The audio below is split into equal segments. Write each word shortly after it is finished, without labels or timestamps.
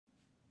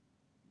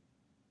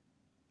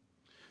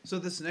So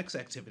this next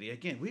activity,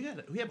 again, we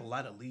have a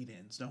lot of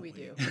lead-ins, don't we? We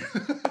do.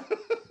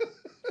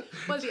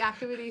 Well, the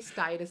activity is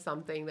tied to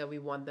something that we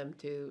want them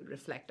to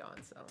reflect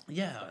on. So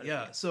Yeah,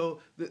 yeah. So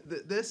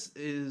this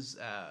is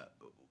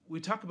we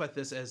talk about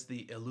this as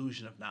the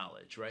illusion of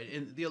knowledge, right?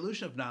 And the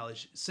illusion of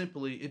knowledge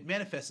simply it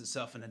manifests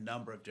itself in a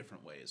number of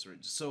different ways. Right?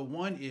 So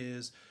one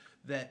is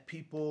that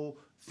people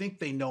think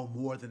they know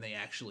more than they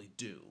actually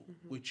do,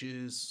 which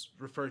is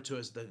referred to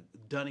as the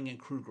Dunning and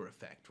Kruger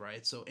effect,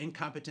 right? So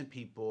incompetent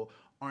people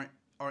aren't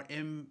are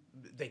in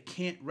they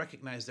can't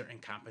recognize their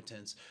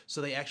incompetence, so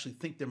they actually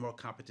think they're more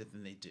competent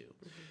than they do.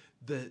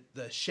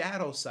 The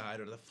shadow side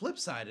or the flip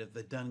side of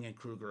the Dunning and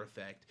Kruger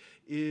effect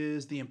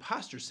is the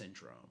imposter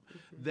syndrome,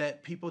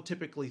 that people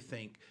typically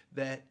think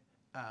that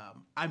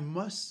I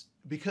must,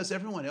 because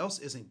everyone else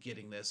isn't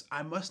getting this,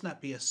 I must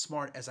not be as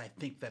smart as I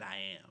think that I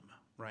am,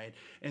 right?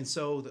 And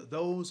so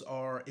those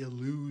are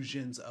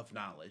illusions of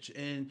knowledge.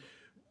 And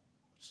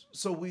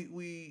so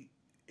we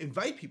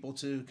invite people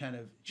to kind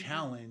of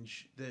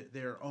challenge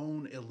their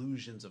own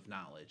illusions of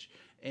knowledge.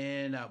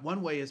 And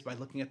one way is by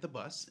looking at the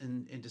bus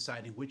and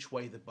deciding which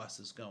way the bus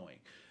is going.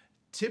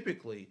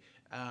 Typically,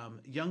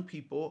 young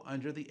people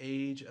under the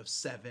age of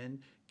 7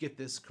 get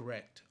this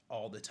correct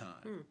all the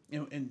time.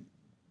 And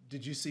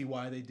did you see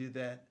why they did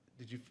that?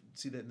 Did you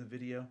see that in the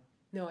video?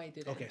 no, I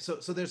didn't. Okay, so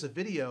there's a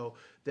video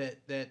that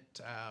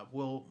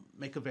we'll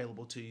make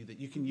available to you that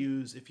you can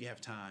use if you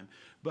have time.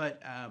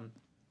 But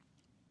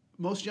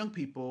most young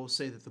people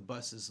say that the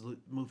bus is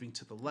moving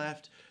to the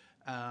left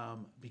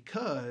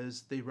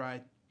because they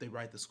ride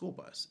the school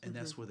bus, and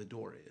that's where the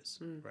door is,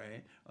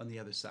 right, on the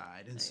other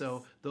side. And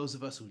so those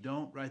of us who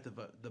don't ride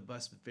the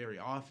bus very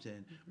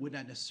often would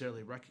not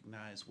necessarily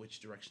recognize which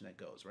direction that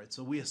goes, right?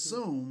 So we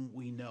assume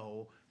we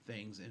know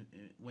things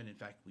when in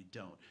fact we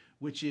don't,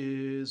 which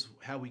is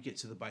how we get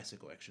to the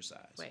bicycle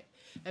exercise. Right.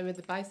 And with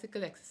the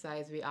bicycle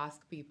exercise, we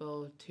ask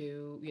people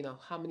to,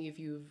 how many of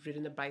you have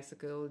ridden a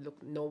bicycle,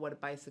 know what a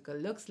bicycle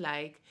looks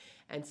like,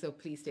 and so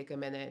please take a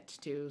minute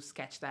to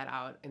sketch that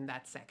out in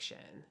that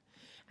section.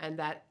 And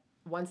that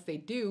once they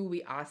do,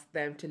 we ask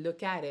them to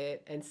look at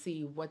it and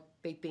see what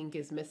they think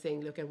is missing,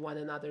 look at one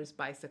another's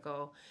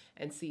bicycle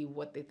and see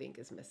what they think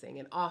is missing.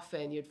 And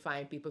often you'd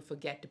find people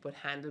forget to put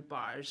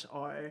handlebars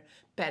or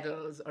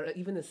pedals or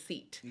even a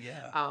seat.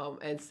 Yeah.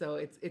 And so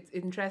it's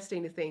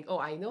interesting to think, oh,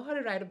 I know how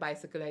to ride a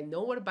bicycle. I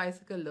know what a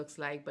bicycle looks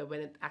like, but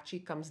when it actually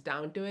comes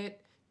down to it,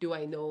 do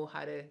I know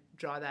how to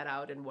draw that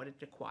out and what it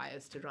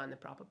requires to run a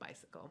proper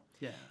bicycle?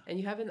 Yeah. And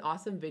you have an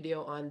awesome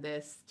video on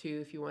this too,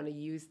 if you want to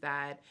use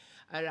that,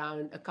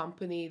 around a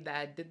company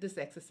that did this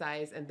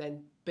exercise and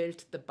then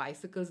built the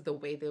bicycles the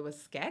way they were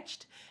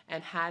sketched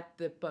and had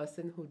the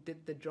person who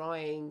did the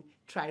drawing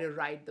try to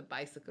ride the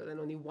bicycle,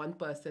 and only one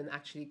person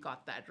actually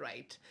got that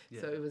right.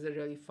 Yeah. So it was a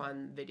really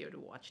fun video to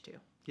watch too.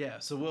 Yeah,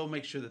 so we'll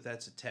make sure that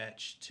that's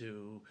attached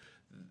to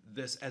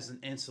this as an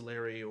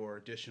ancillary or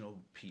additional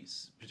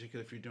piece,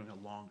 particularly if you're doing a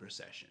longer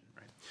session,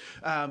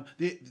 right?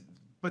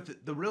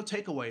 But the real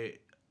takeaway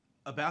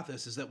about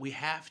this is that we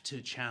have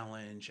to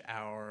challenge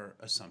our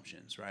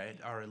assumptions, right?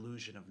 Our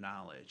illusion of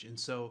knowledge. And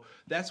so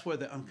that's where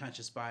the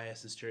unconscious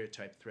bias and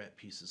stereotype threat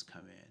pieces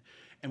come in.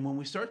 And when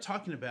we start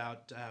talking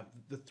about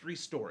the 3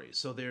 stories,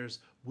 so there's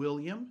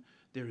William,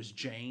 there's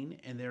Jane,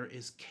 and there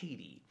is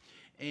Katie.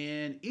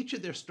 And each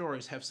of their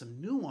stories have some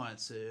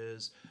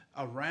nuances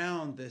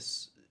around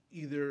this,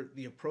 either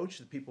the approach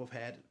that people have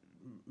had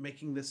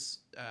making this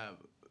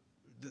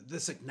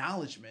this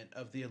acknowledgement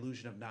of the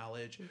illusion of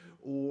knowledge,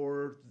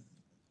 or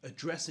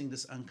addressing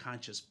this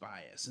unconscious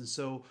bias. And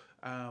so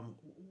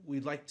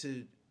we'd like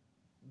to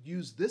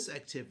use this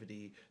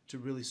activity to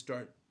really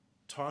start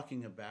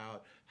talking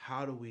about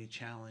how do we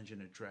challenge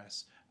and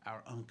address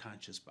our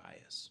unconscious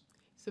bias.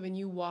 So when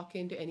you walk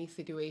into any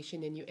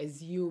situation and you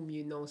assume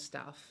you know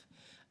stuff,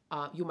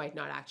 you might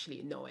not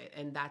actually know it.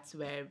 And that's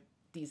where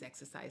these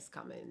exercises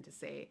come in to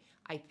say,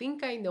 I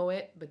think I know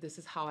it, but this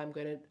is how I'm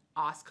going to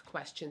ask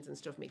questions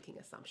instead of making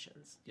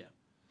assumptions. Yeah.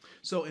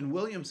 So in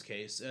William's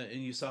case,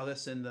 and you saw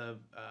this in the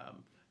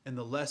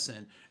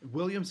lesson, in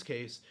William's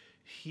case,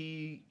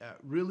 he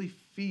really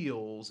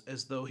feels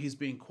as though he's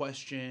being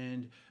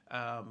questioned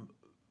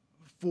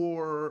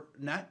for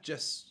not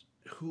just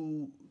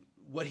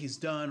what he's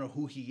done or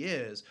who he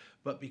is,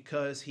 but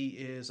because he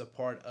is a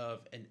part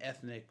of an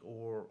ethnic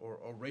or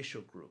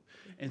racial group.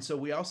 And so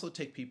we also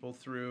take people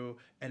through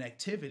an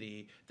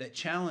activity that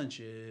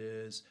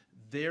challenges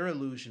their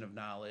illusion of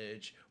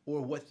knowledge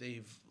or what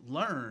they've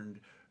learned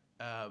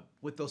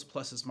with those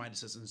pluses,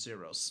 minuses, and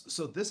zeros.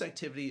 So this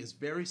activity is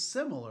very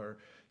similar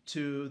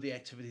to the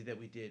activity that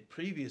we did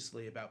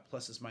previously about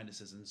pluses,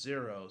 minuses, and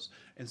zeros.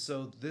 And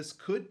so this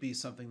could be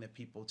something that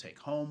people take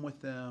home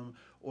with them,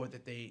 or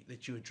that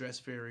you address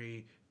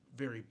very,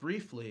 very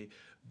briefly.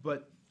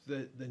 But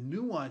the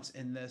nuance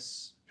in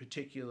this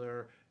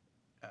particular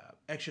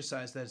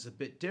exercise that is a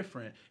bit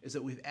different is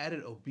that we've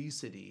added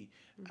obesity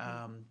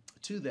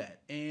to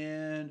that.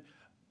 And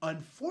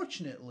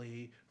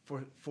unfortunately,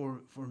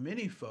 for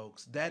many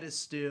folks, that is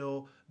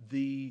still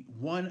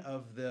one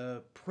of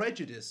the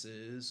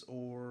prejudices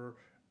or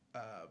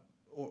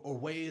or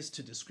ways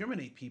to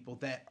discriminate people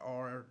that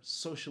are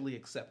socially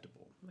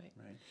acceptable. Right.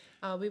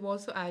 Right. We've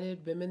also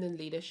added women in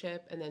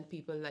leadership and then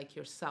people like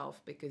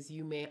yourself because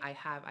I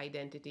have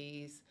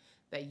identities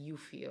that you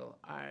feel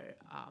are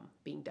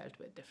being dealt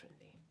with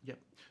differently. Yep.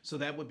 So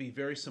that would be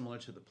very similar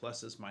to the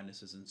pluses,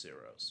 minuses, and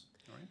zeros.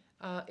 All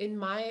right. In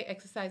my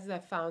exercises, I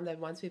found that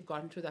once we've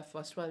gotten through that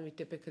first one, we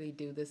typically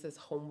do this as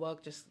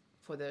homework just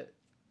for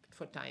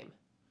time.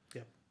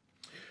 Yep.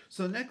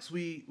 So next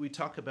we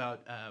talk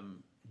about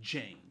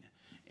Jane,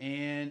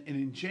 and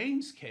in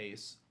Jane's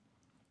case,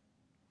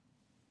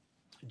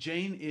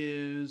 Jane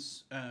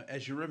is,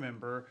 as you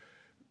remember,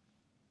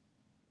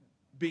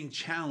 being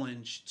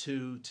challenged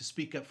to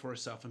speak up for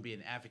herself and be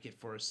an advocate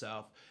for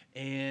herself,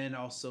 and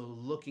also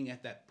looking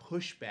at that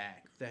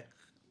pushback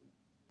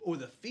or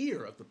the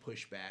fear of the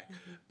pushback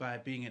by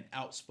being an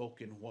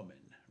outspoken woman,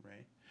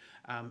 right?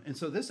 And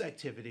so this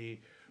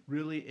activity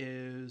really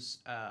is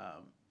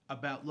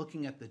about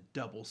looking at the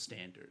double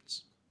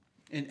standards.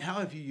 And how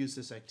have you used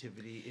this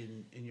activity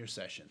in your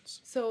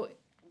sessions? So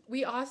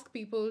we ask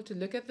people to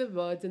look at the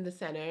words in the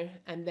center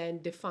and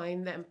then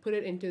define them, put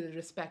it into the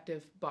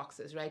respective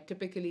boxes, right?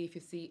 Typically, if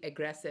you see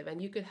aggressive,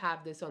 and you could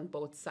have this on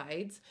both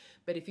sides,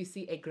 but if you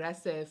see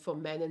aggressive for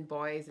men and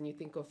boys and you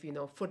think of,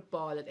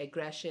 football, and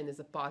aggression is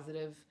a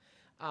positive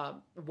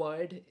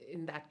word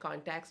in that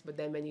context, but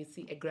then when you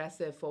see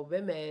aggressive for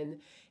women,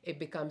 it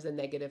becomes a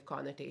negative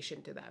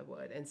connotation to that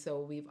word. And so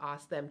we've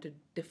asked them to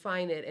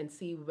define it and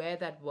see where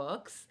that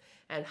works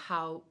and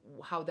how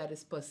that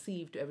is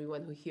perceived to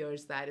everyone who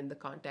hears that in the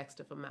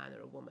context of a man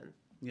or a woman.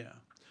 Yeah.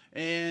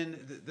 And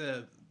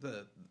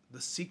the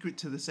secret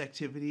to this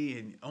activity,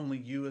 and only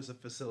you as a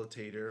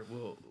facilitator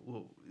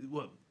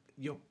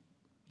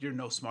you're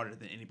no smarter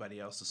than anybody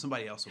else, so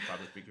somebody else will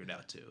probably figure it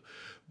out too.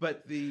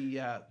 But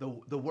the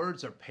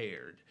words are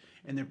paired,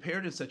 and they're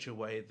paired in such a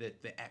way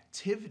that the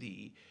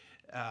activity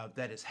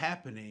that is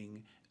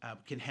happening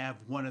can have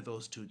one of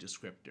those two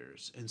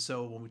descriptors. And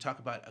so when we talk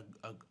about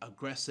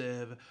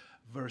aggressive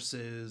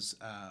versus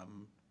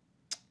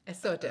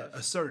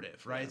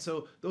assertive, right? Yeah.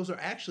 So those are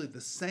actually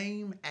the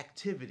same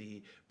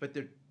activity, but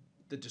the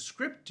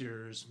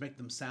descriptors make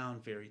them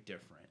sound very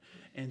different.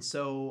 And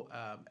so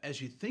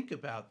as you think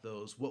about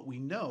those, what we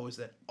know is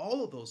that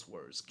all of those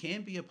words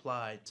can be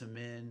applied to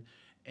men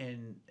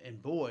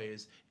and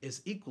boys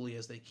as equally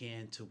as they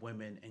can to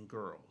women and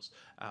girls.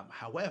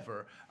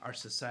 However, our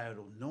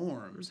societal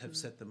norms have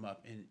set them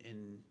up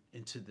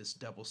into this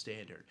double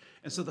standard.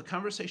 And so the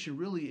conversation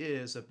really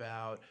is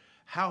about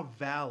how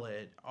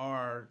valid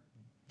are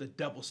the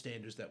double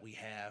standards that we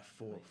have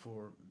for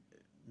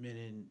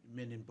men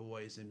and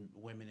boys and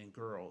women and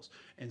girls.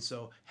 And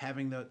so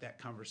having that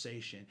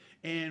conversation.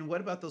 And what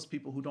about those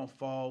people who don't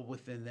fall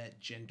within that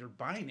gender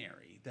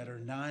binary, that are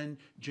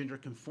non-gender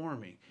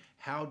conforming?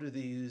 How do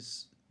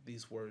these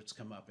words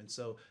come up? And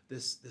so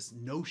this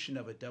notion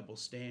of a double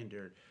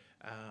standard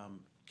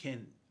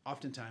can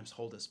oftentimes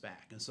hold us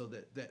back. And so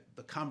that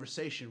the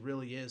conversation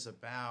really is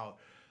about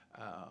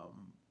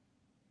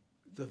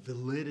the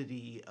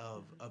validity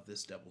of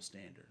this double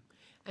standard.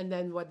 And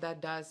then what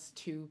that does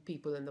to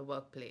people in the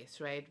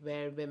workplace, right?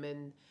 Where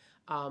women,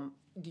 are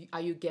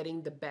you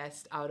getting the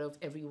best out of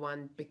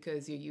everyone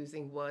because you're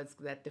using words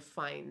that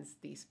defines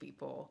these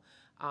people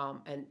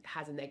and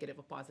has a negative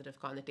or positive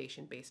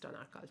connotation based on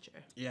our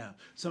culture? Yeah.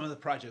 Some of the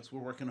projects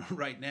we're working on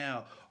right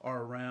now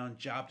are around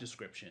job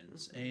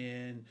descriptions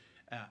and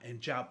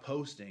job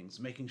postings,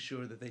 making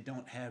sure that they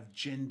don't have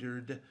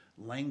gendered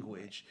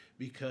language,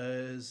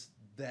 because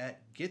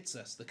that gets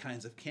us the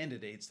kinds of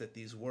candidates that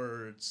these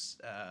words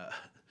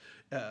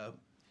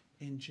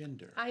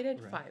engender.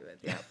 Identify right? with,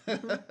 yeah.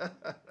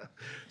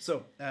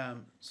 So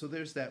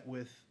there's that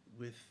with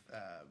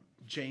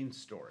Jane's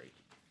story.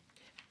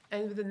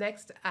 And with the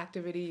next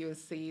activity, you'll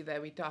see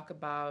that we talk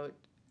about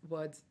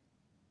words.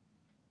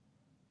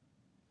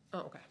 Oh,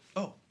 okay.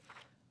 Oh.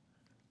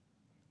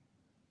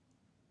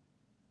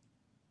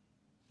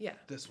 Yeah.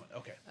 This one,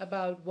 okay.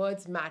 About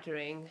words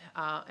mattering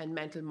and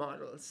mental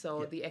models.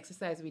 So Yeah. the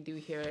exercise we do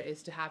here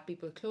is to have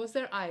people close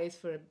their eyes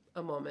for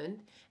a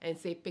moment and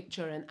say,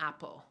 picture an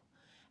apple.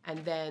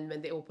 And then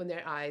when they open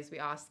their eyes, we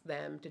ask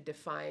them to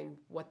define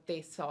what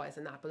they saw as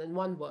an apple in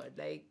one word.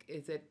 Like,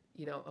 is it,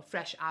 a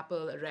fresh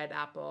apple, a red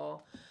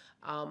apple,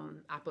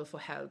 apple for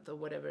health, or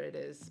whatever it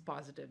is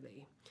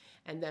positively.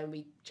 And then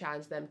we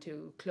challenge them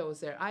to close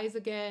their eyes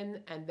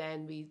again, and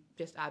then we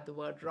just add the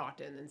word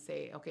rotten and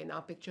say, okay, now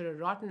picture a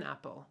rotten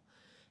apple,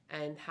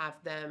 and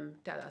have them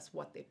tell us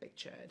what they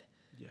pictured.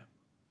 Yeah.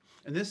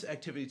 And this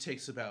activity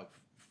takes about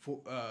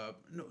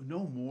no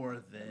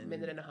more than a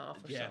minute and a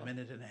half or so. Yeah, a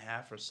minute and a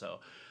half or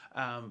so.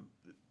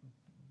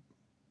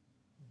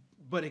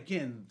 But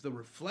again, the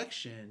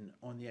reflection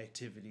on the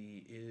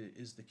activity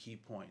is the key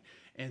point.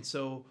 And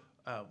so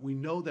we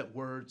know that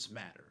words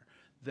matter,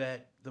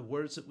 that the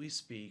words that we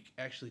speak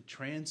actually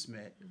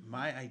transmit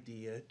my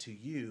idea to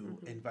you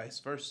and vice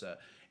versa.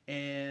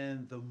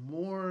 And the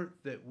more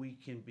that we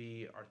can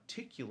be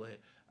articulate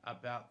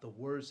about the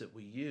words that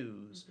we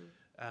use,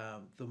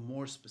 the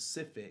more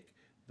specific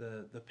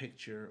the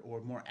picture,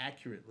 or more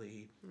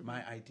accurately,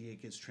 my idea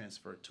gets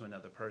transferred to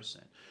another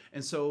person.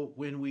 And so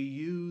when we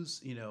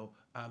use,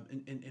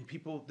 and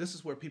people, this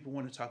is where people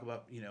want to talk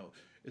about,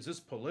 is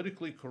this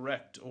politically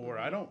correct, or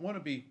I don't want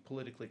to be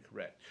politically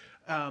correct.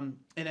 And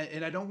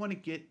I don't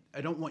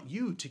want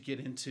you to get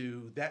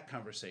into that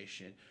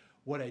conversation.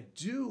 What I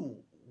do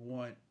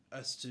want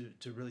us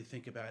to really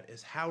think about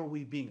is how are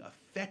we being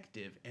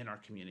effective in our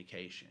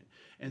communication.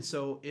 And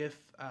so if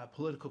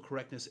political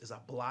correctness is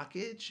a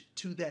blockage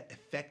to that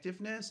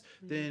effectiveness,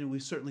 then we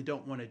certainly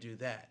don't want to do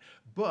that.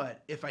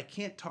 But if I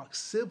can't talk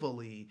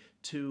civilly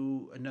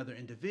to another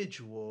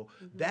individual,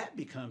 that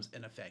becomes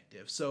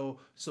ineffective. So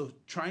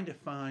trying to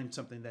find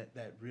something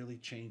that really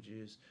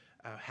changes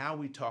how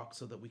we talk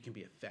so that we can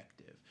be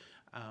effective.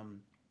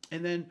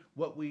 And then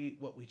what we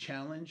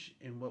challenge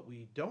and what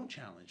we don't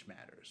challenge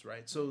matters,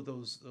 right? So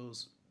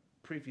those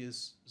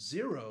previous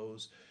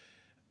zeros,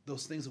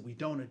 those things that we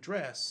don't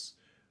address,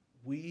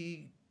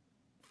 we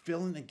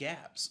fill in the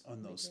gaps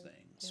on those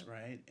things,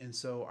 right? And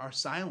so our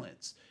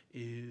silence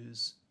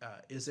is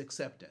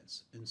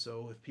acceptance. And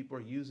so if people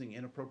are using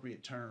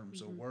inappropriate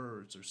terms or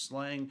words or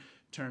slang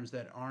terms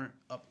that aren't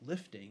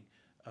uplifting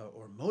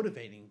or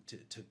motivating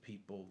to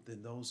people,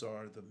 then those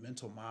are the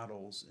mental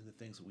models and the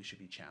things that we should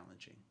be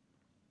challenging.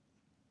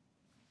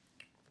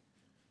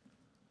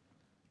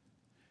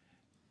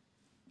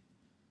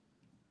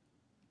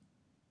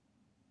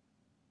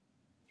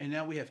 And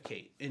now we have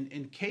Kate.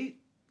 And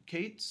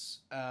Kate's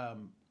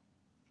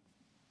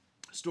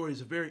story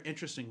is a very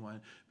interesting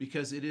one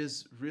because it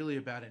is really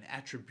about an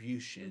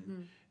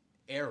attribution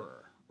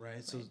error,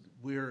 right? So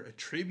we're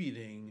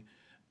attributing,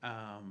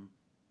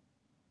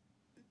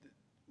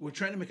 we're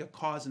trying to make a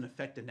cause and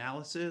effect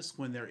analysis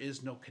when there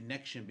is no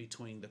connection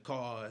between the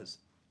cause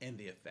and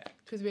the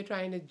effect. Because we're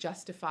trying to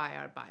justify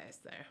our bias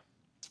there.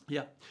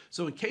 Yeah.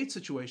 So in Kate's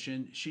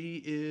situation,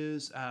 she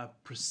is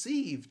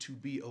perceived to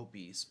be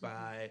obese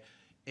by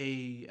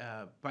a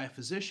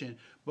physician,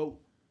 but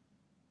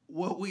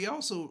what we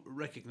also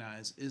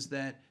recognize is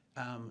that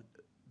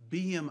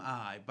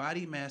BMI,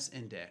 body mass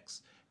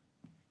index,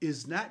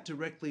 is not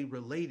directly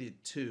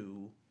related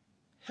to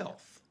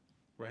health,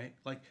 right?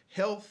 Like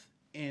health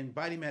and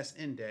body mass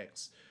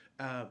index,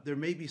 there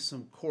may be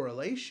some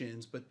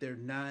correlations, but they're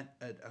not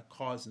a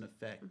cause and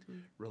effect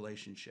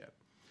relationship.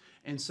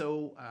 And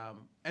so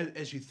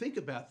as you think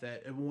about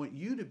that, I want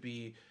you to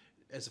be,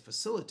 as a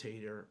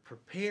facilitator,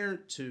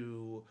 prepared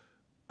to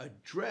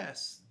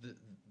address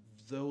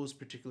those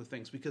particular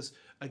things. Because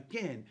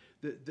again,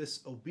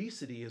 this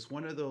obesity is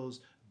one of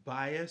those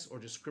bias or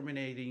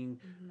discriminating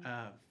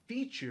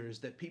features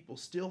that people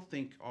still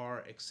think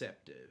are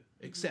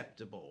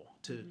acceptable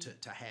to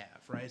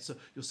have, right? So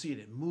you'll see it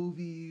in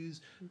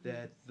movies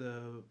that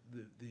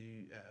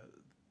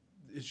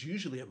it's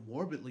usually a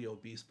morbidly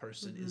obese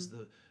person is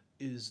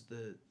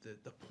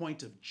the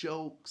point of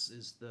jokes,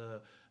 is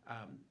the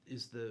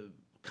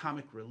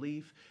comic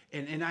relief.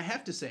 And I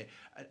have to say,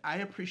 I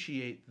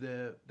appreciate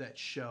that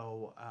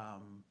show,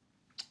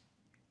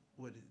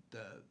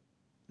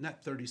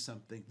 not 30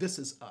 something, This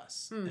Is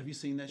Us. Have you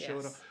seen that show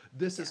at all?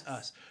 This Is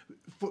Us.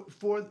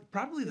 For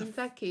probably Is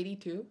that Katie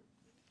too?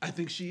 I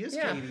think she is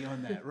Katie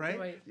on that, right?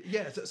 Right.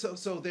 Yeah.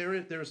 So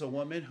there's a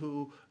woman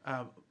who,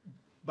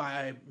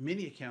 by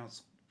many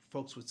accounts,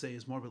 folks would say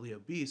is morbidly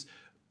obese.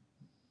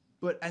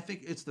 But I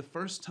think it's the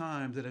first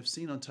time that I've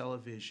seen on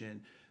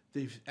television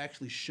they've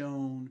actually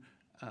shown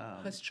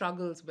her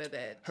struggles with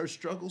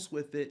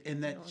it.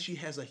 And that she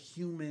has a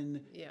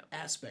human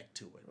aspect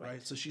to it,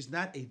 right? So she's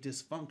not a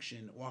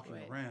dysfunction walking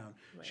around.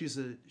 Right.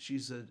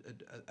 She's a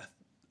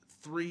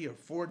 3 or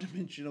 4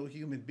 dimensional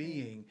human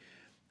being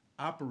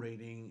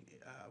operating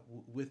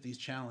with these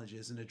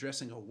challenges and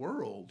addressing a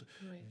world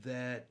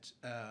that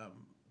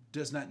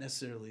does not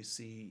necessarily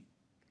see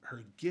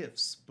her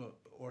gifts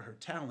or her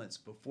talents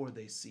before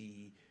they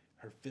see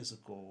her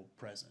physical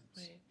presence.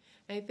 Right.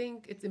 I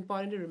think it's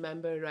important to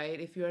remember, right,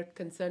 if you're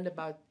concerned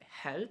about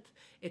health,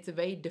 it's a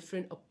very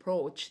different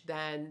approach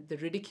than the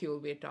ridicule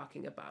we're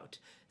talking about.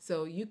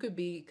 So you could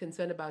be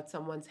concerned about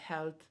someone's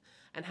health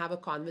and have a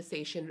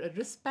conversation, a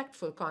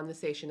respectful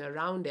conversation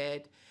around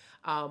it,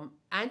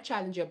 and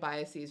challenge your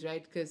biases,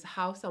 right? Because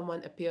how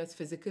someone appears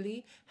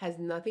physically has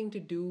nothing to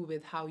do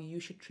with how you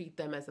should treat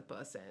them as a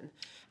person.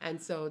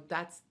 And so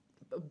that's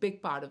a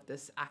big part of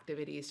this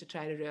activity, is to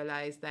try to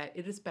realize that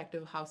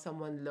irrespective of how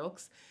someone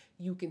looks,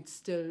 you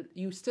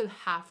still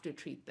have to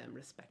treat them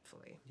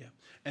respectfully. Yeah.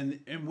 And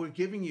we're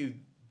giving you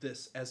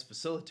this as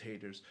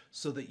facilitators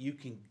so that you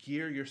can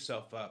gear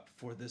yourself up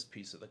for this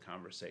piece of the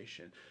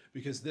conversation,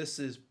 because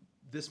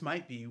this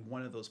might be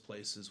one of those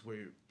places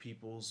where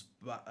people's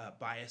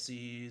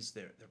biases,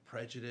 their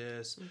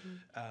prejudice,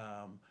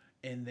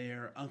 and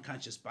their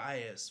unconscious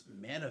bias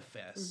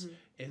manifests.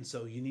 And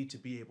so you need to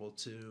be able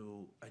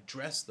to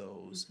address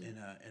those in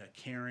a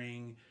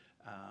caring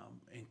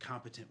and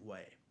competent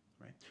way.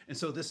 Right. And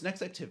so this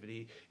next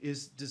activity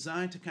is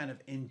designed to kind of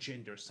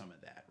engender some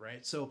of that,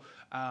 right? So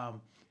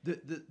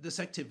this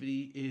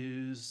activity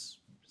is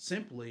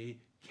simply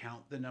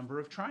count the number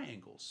of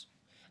triangles.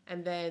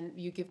 and then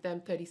you give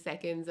them 30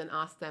 seconds and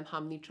ask them how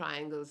many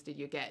triangles did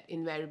you get.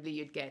 Invariably,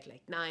 you'd get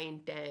like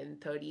 9, 10,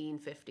 13,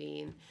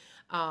 15.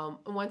 And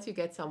once you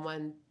get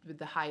someone with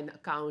the high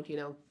count,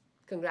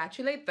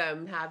 congratulate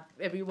them, have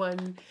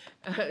everyone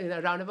in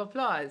a round of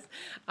applause,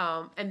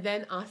 and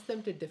then ask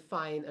them to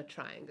define a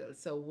triangle.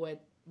 So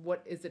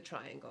what is a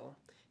triangle?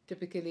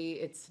 Typically,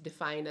 it's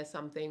defined as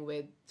something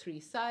with 3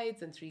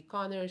 sides and 3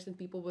 corners, and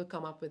people will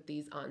come up with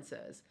these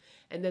answers.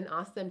 And then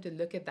ask them to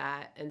look at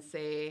that and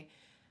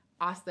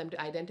ask them to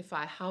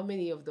identify how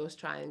many of those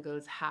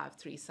triangles have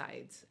 3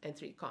 sides and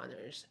 3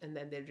 corners. And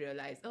then they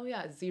realize, oh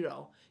yeah,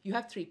 0. You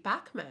have 3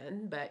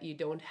 Pac-Man, but you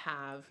don't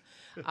have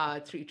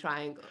 3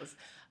 triangles.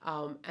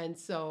 And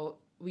so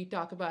we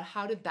talk about,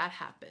 how did that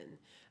happen?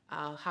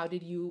 How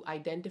did you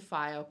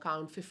identify or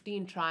count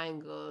 15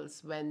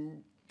 triangles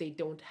when they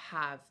don't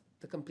have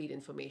the complete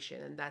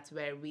information? And that's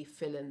where we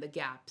fill in the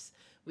gaps.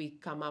 We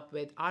come up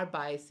with our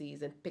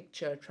biases and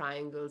picture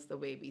triangles the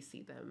way we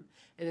see them.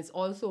 And it's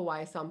also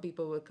why some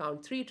people will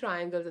count 3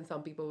 triangles and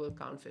some people will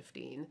count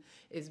 15,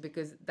 is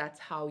because that's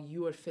how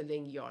you are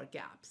filling your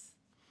gaps.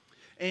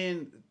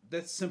 And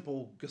that's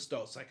simple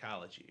Gestalt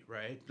psychology,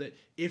 right? That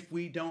if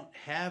we don't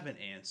have an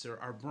answer,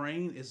 our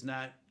brain is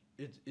not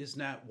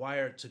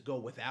wired to go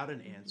without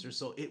an answer,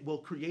 so it will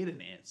create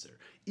an answer.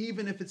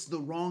 Even if it's the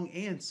wrong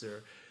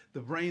answer, the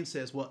brain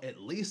says, well,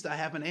 at least I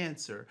have an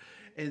answer.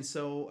 And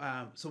so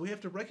we have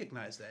to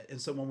recognize that.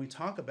 And so when we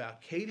talk about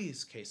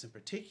Katie's case in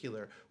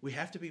particular, we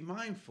have to be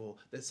mindful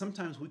that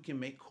sometimes we can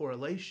make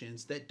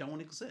correlations that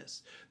don't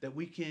exist, that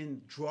we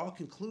can draw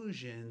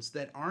conclusions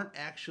that aren't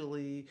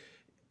actually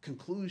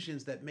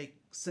conclusions that make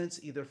sense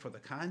either for the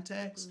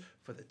context,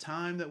 for the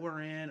time that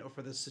we're in, or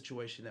for the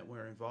situation that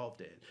we're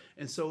involved in.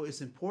 And so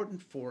it's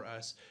important for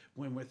us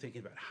when we're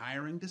thinking about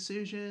hiring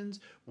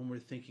decisions, when we're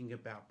thinking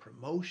about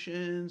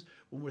promotions,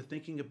 when we're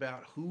thinking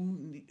about who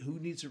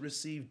needs to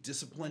receive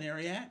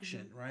disciplinary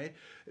action, right?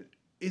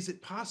 Is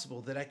it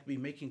possible that I could be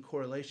making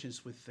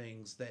correlations with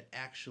things that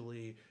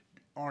actually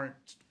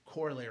aren't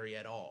corollary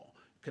at all?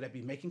 Could I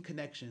be making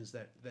connections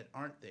that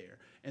aren't there?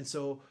 And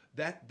so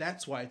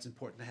that's why it's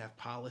important to have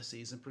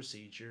policies and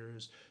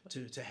procedures,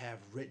 to have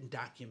written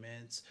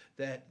documents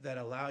that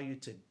allow you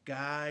to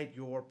guide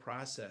your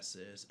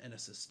processes in a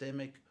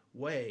systemic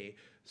way,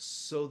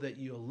 so that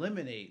you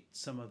eliminate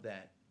some of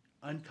that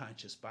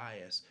unconscious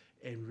bias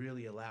and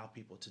really allow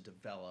people to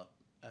develop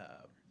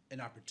an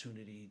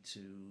opportunity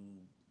to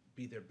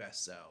be their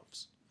best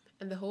selves.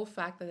 And the whole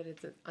fact that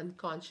it's an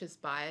unconscious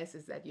bias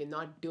is that you're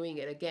not doing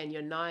it. Again,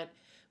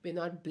 we're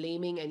not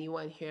blaming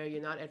anyone here.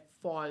 You're not at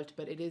fault,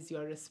 but it is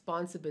your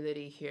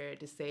responsibility here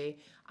to say,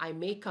 I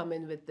may come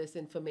in with this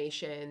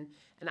information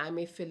and I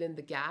may fill in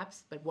the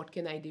gaps, but what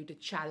can I do to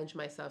challenge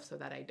myself so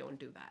that I don't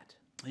do that?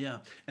 Yeah,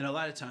 and a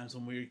lot of times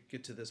when we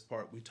get to this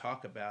part, we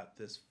talk about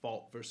this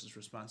fault versus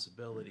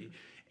responsibility,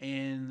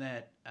 and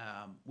that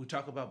we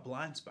talk about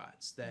blind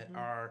spots, that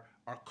our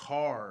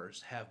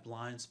cars have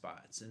blind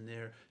spots, and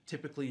they're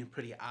typically in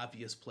pretty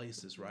obvious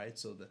places, right?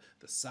 So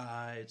the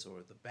sides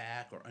or the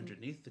back or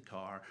underneath the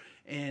car.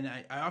 And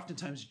I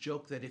oftentimes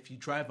joke that if you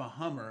drive a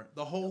Hummer,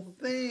 the whole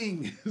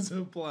thing is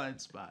a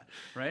blind spot,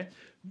 right?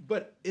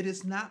 But it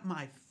is not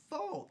my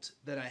fault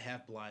that I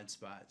have blind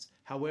spots.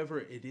 However,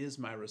 it is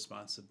my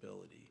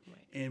responsibility. Right.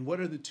 And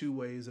what are the 2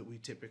 ways that we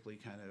typically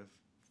kind of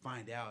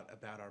find out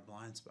about our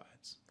blind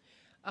spots?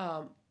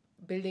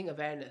 Building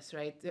awareness,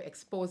 right?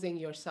 Exposing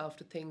yourself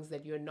to things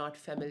that you're not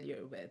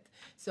familiar with.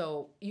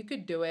 So you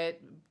could do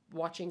it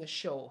watching a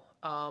show,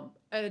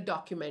 a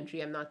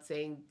documentary. I'm not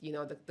saying,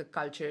 the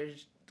culture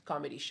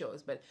comedy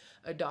shows, but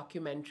a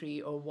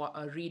documentary or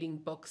reading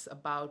books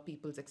about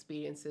people's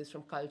experiences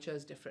from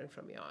cultures different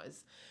from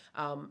yours.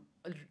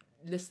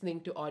 Listening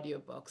to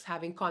audiobooks,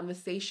 having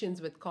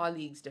conversations with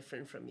colleagues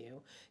different from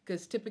you.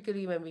 Because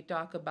typically when we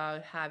talk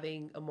about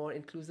having a more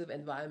inclusive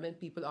environment,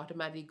 people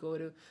automatically go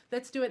to,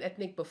 let's do an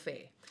ethnic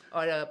buffet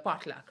or a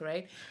potluck,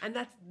 right? And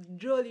that's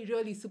really,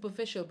 really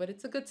superficial, but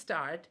it's a good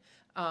start,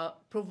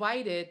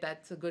 provided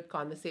that's a good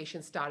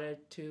conversation starter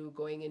to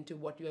going into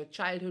what your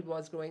childhood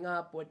was growing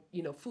up, what,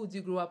 foods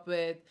you grew up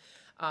with,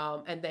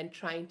 and then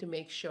trying to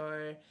make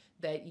sure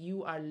that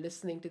you are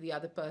listening to the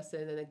other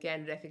person, and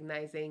again,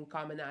 recognizing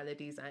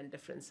commonalities and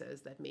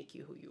differences that make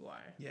you who you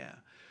are. Yeah.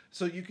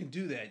 So you can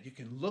do that. You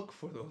can look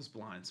for those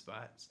blind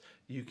spots.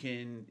 You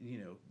can,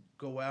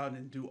 go out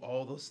and do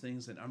all those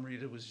things that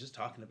Amrita was just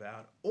talking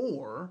about,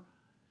 or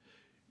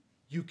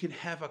you can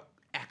have an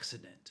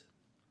accident,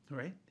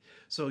 right?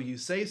 So you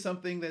say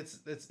something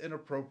that's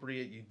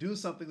inappropriate, you do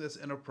something that's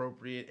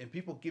inappropriate, and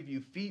people give you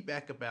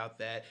feedback about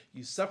that.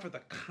 You suffer the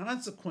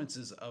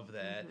consequences of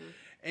that,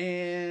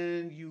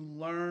 and you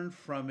learn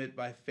from it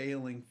by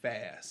failing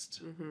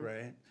fast,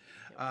 right?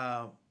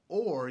 Yep.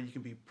 Or you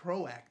can be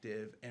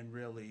proactive and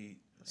really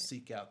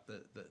seek out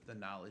the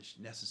knowledge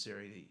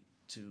necessary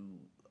to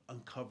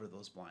uncover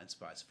those blind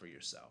spots for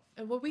yourself.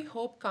 And what we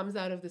hope comes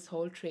out of this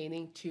whole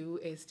training too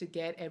is to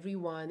get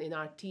everyone in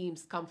our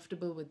teams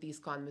comfortable with these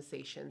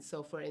conversations.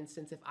 So for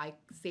instance, if I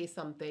say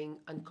something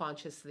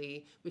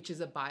unconsciously, which is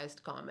a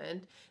biased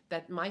comment,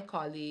 that my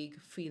colleague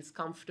feels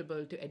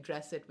comfortable to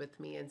address it with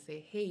me and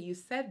say, hey, you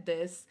said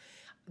this.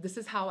 This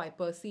is how I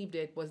perceived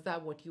it. Was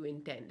that what you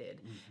intended?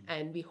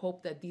 And we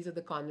hope that these are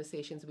the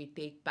conversations we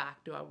take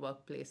back to our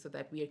workplace so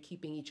that we are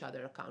keeping each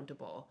other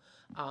accountable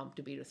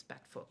to be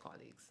respectful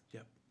colleagues.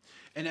 Yep.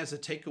 And as a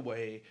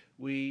takeaway,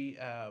 we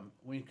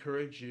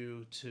encourage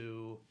you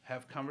to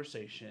have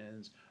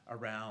conversations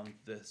around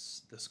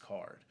this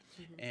card,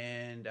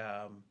 and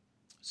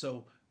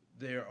so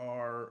there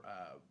are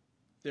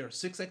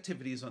 6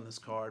 activities on this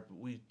card.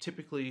 We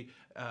typically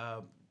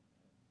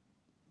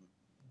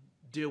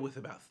deal with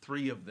about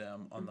 3 of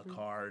them on the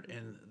card,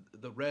 and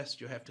the rest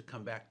you'll have to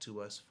come back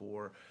to us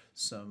for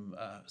some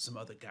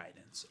other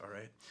guidance. All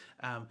right,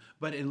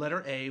 but in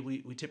letter A,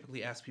 we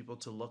typically ask people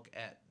to look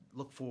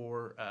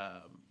for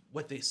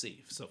what they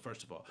see. So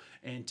first of all,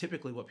 and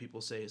typically what people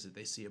say is that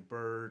they see a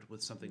bird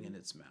with something in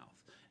its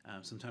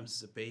mouth. Sometimes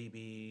it's a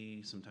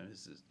baby,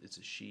 sometimes it's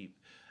a sheep,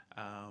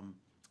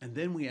 and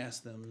then we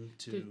ask them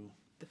to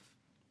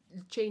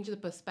change the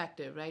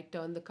perspective, right?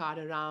 Turn the card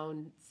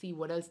around, see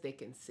what else they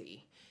can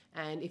see.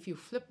 And if you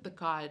flip the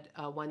card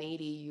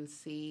 180, you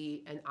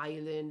see an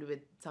island with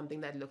something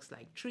that looks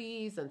like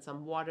trees and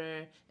some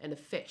water and a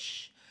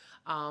fish,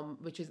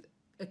 which is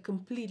a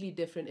completely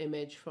different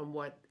image from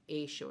what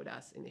A showed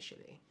us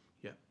initially.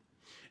 Yeah.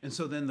 And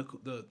so then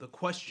the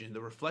question,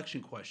 the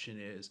reflection question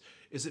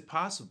is it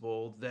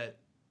possible that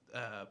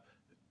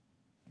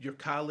your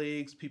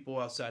colleagues, people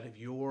outside of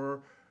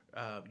your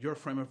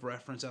frame of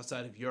reference,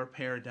 outside of your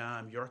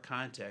paradigm, your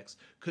context,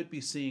 could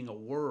be seeing a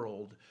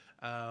world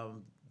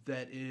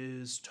that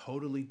is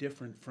totally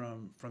different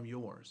from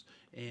yours?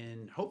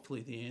 And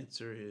hopefully the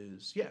answer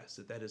is yes,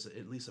 that is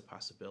at least a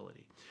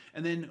possibility.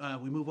 And then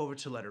we move over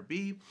to letter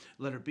B.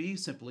 Letter B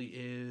simply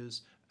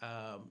is,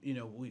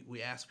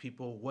 we ask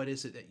people, what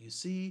is it that you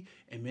see?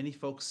 And many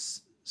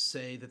folks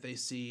say that they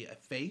see a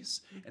face,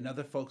 and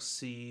other folks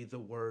see the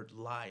word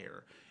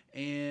liar.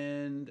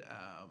 And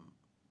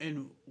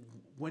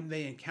when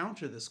they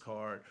encounter this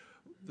card,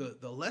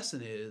 the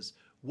lesson is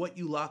what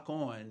you lock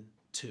on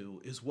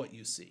to is what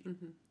you see.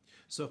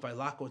 So if I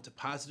lock onto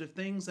positive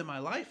things in my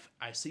life,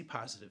 I see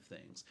positive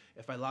things.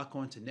 If I lock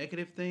onto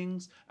negative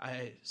things,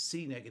 I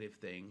see negative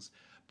things.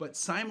 But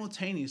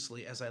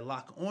simultaneously, as I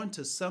lock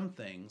onto some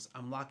things,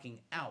 I'm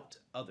locking out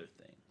other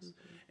things.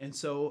 And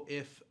so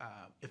if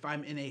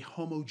I'm in a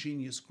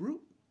homogeneous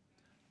group,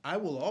 I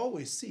will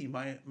always see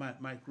my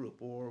group,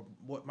 or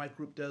what my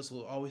group does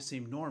will always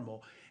seem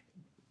normal.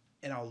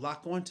 And I'll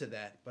lock onto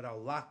that, but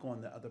I'll lock on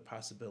the other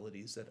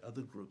possibilities that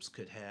other groups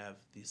could have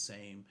the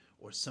same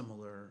or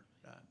similar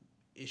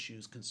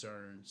issues,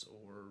 concerns,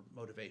 or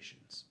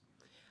motivations.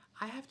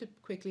 I have to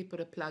quickly put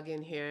a plug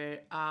in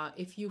here.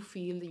 If you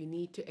feel you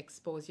need to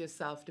expose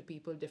yourself to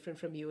people different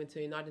from you, and so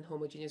you're not in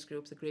homogeneous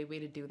groups, a great way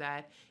to do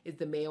that is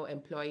the Mayo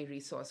Employee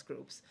Resource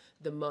Groups,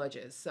 the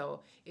merges.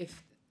 So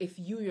if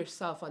you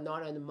yourself are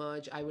not on a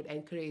merge, I would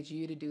encourage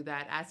you to do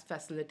that as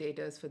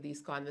facilitators for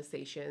these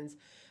conversations.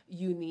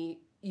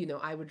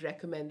 I would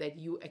recommend that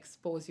you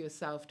expose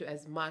yourself to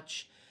as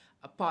much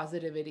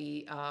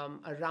positivity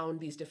around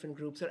these different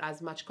groups, or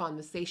as much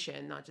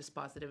conversation, not just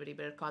positivity,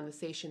 but a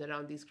conversation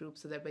around these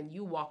groups, so that when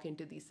you walk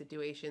into these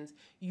situations,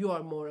 you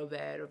are more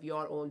aware of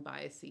your own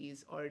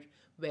biases, or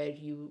where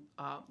you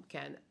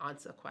can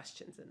answer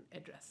questions and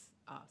address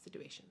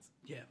situations.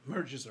 Yeah,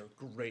 merges are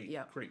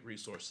great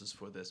resources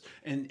for this.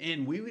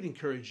 And we would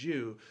encourage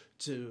you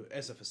to,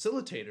 as a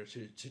facilitator,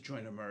 to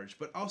join a merge,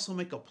 but also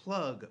make a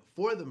plug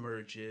for the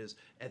merges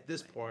at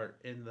this part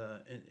in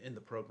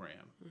the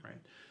program,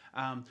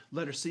 right?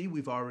 Letter C,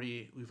 we've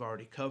already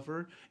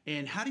covered.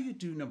 And how do you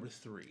do number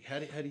 3? How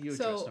do you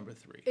address number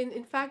 3?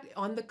 In fact,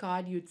 on the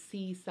card, you'd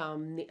see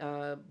some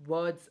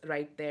words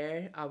right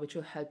there, which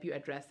will help you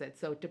address it.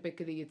 So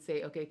typically you'd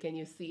say, okay, can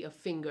you see a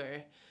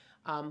finger?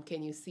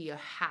 Can you see a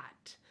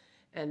hat?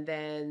 And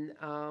then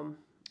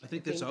I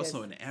think there's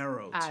also an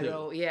arrow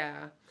too.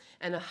 Yeah,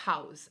 and a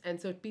house. And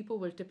so people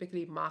will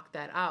typically mark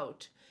that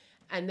out.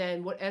 And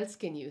then what else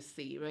can you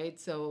see, right?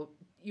 So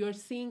you're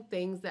seeing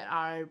things that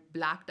are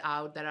blacked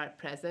out, that are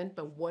present,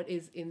 but what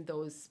is in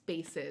those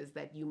spaces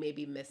that you may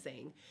be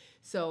missing?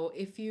 So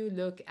if you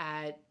look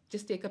at,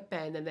 just take a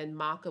pen and then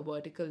mark a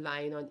vertical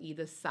line on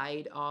either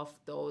side of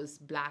those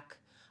black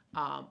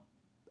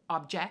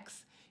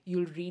objects,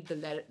 you'll read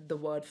the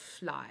word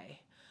fly.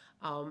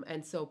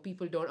 And so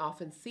people don't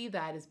often see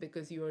that, is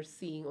because you're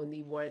seeing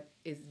only what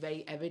is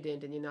very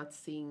evident, and you're not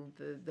seeing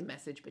the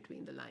message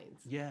between the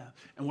lines. Yeah,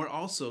 and we're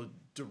also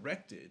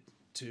directed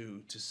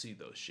to see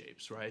those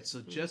shapes, right?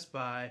 So just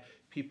by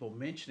people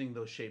mentioning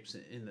those shapes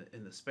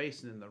in the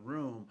space and in the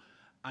room,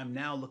 I'm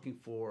now looking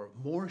for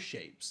more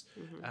shapes,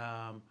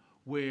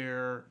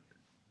 where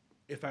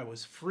if I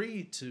was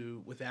free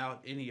to,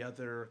 without any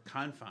other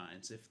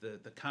confines, if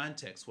the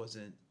context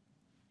wasn't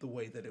the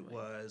way that it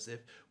was,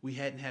 if we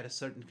hadn't had a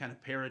certain kind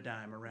of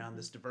paradigm around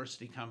this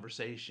diversity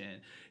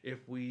conversation,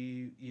 if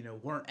we,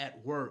 weren't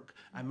at work,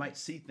 I might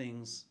see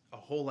things a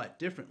whole lot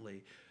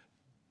differently.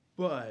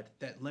 But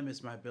that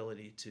limits my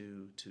ability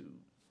to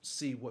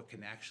see what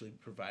can actually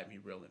provide me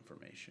real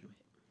information,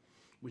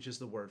 which is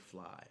the word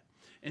fly.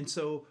 And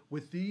so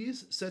with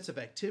these sets of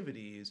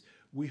activities,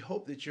 we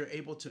hope that you're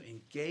able to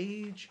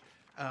engage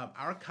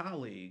our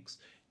colleagues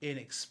in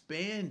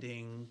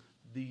expanding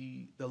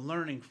the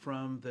learning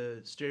from the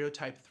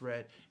stereotype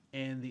threat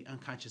and the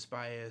unconscious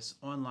bias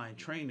online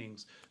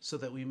trainings, so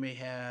that we may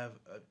have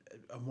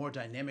a more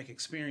dynamic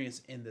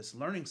experience in this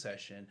learning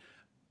session,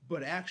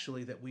 but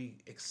actually that we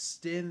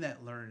extend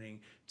that learning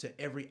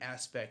to every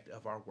aspect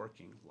of our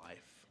working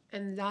life.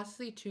 And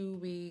lastly, too,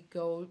 we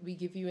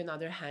give you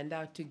another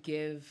handout to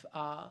give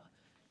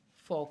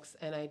folks,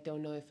 and I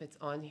don't know if it's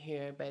on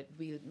here, but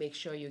we'll make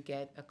sure you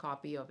get a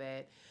copy of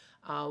it,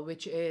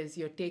 which is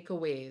your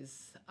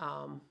takeaways.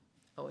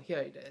 Here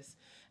it is.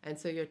 And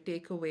so your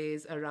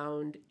takeaways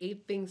around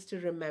 8 things to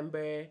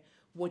remember,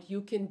 what you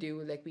can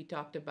do, like we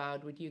talked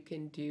about, what you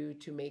can do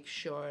to make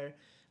sure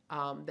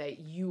that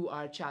you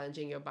are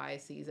challenging your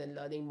biases and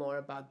learning more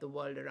about the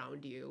world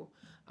around you.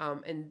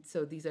 And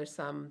so these are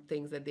some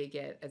things that they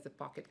get as a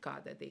pocket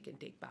card that they can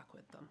take back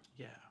with them.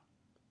 Yeah.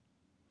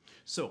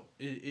 So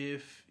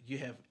if you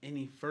have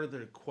any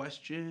further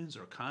questions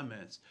or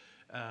comments,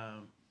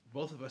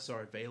 both of us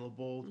are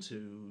available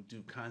to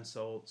do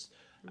consults.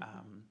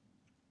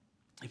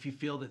 If you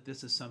feel that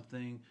this is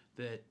something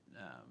that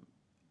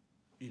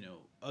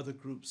other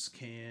groups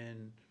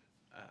can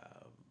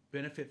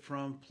benefit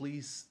from,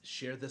 please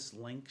share this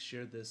link,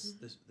 share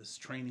this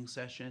training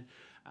session,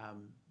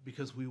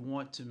 because we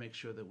want to make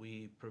sure that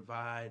we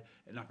provide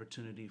an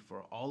opportunity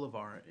for all of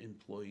our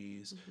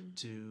employees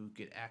to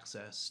get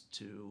access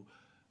to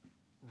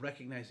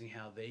recognizing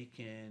how they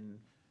can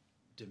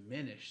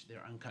diminish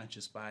their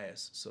unconscious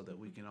bias, so that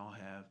we can all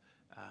have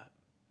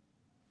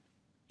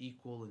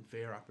equal and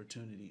fair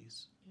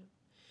opportunities. Yeah.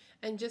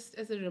 And just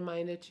as a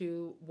reminder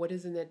too, what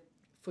is in it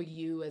for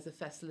you as a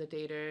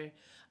facilitator?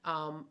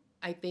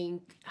 I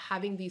think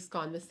having these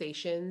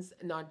conversations,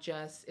 not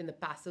just in a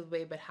passive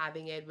way, but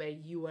having it where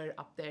you are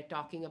up there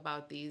talking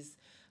about these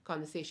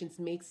conversations,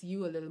 makes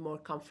you a little more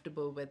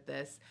comfortable with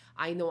this.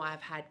 I know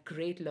I've had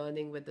great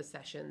learning with the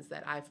sessions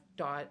that I've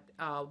taught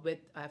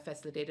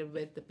facilitated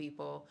with the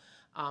people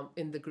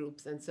in the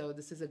groups. And so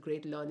this is a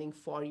great learning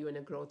for you and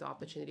a growth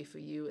opportunity for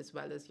you, as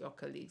well as your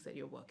colleagues that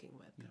you're working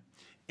with.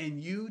 Yeah.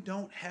 And you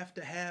don't have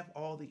to have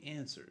all the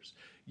answers.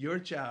 Your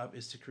job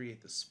is to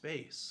create the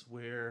space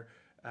where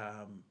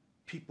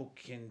people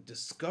can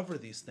discover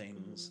these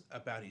things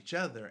about each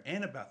other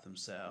and about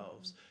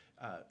themselves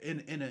in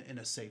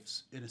a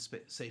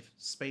safe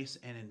space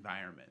and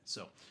environment.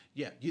 So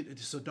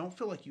so don't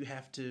feel like you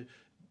have to.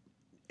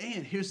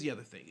 And here's the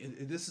other thing.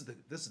 And this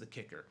is the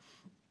kicker.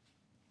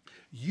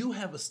 You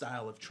have a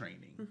style of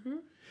training,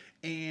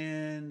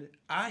 and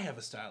I have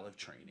a style of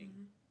training,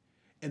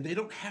 and they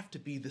don't have to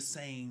be the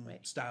same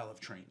style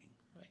of training,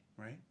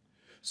 right?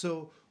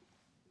 So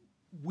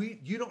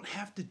you don't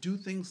have to do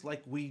things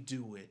like we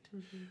do it.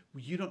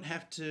 You don't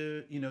have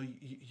to,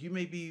 you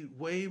may be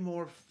way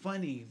more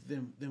funny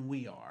than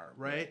we are,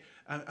 right?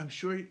 I'm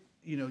sure,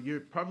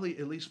 you're probably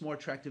at least more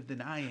attractive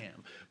than I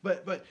am.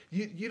 But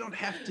you don't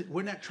have to,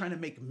 we're not trying to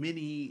make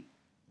mini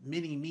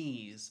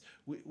me's.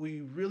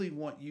 We really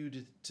want you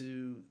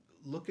to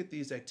look at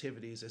these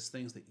activities as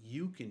things that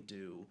you can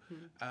do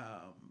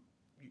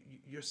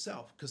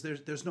yourself, because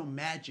there's no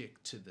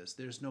magic to this.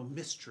 There's no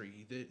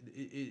mystery.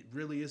 It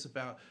really is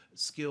about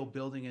skill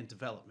building and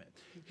development.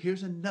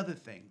 Here's another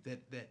thing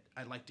that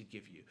I'd like to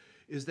give you,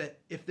 is that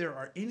if there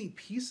are any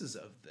pieces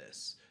of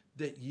this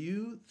that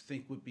you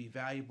think would be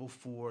valuable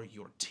for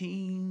your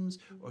teams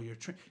or your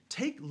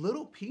take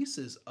little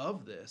pieces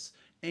of this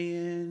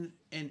and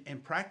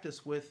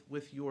practice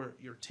with your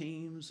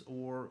teams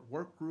or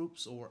work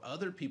groups or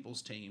other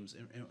people's teams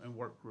and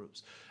work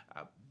groups,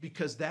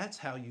 because that's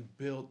how you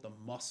build the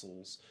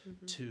muscles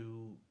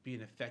to be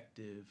an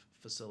effective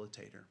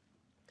facilitator.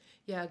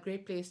 Yeah, a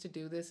great place to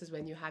do this is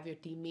when you have your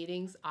team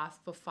meetings.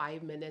 Ask for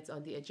 5 minutes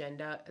on the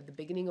agenda at the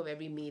beginning of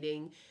every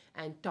meeting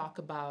and talk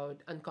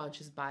about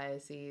unconscious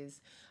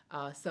biases,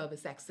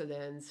 service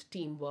excellence,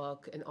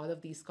 teamwork, and all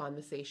of these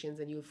conversations.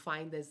 And you'll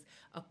find there's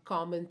a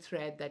common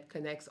thread that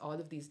connects all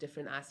of these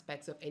different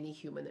aspects of any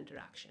human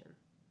interaction.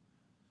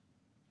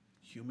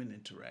 Human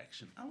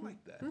interaction. I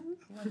like that. I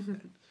like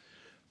that.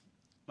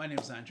 My name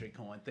is Andre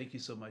Koen. Thank you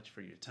so much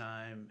for your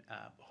time.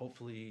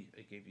 Hopefully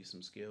it gave you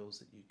some skills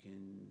that you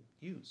can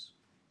use.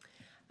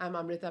 I'm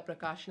Amrita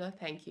Prakashna.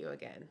 Thank you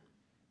again.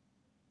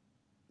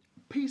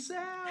 Peace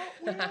out.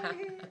 We're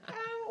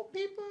out,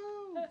 people.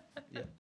 Yeah.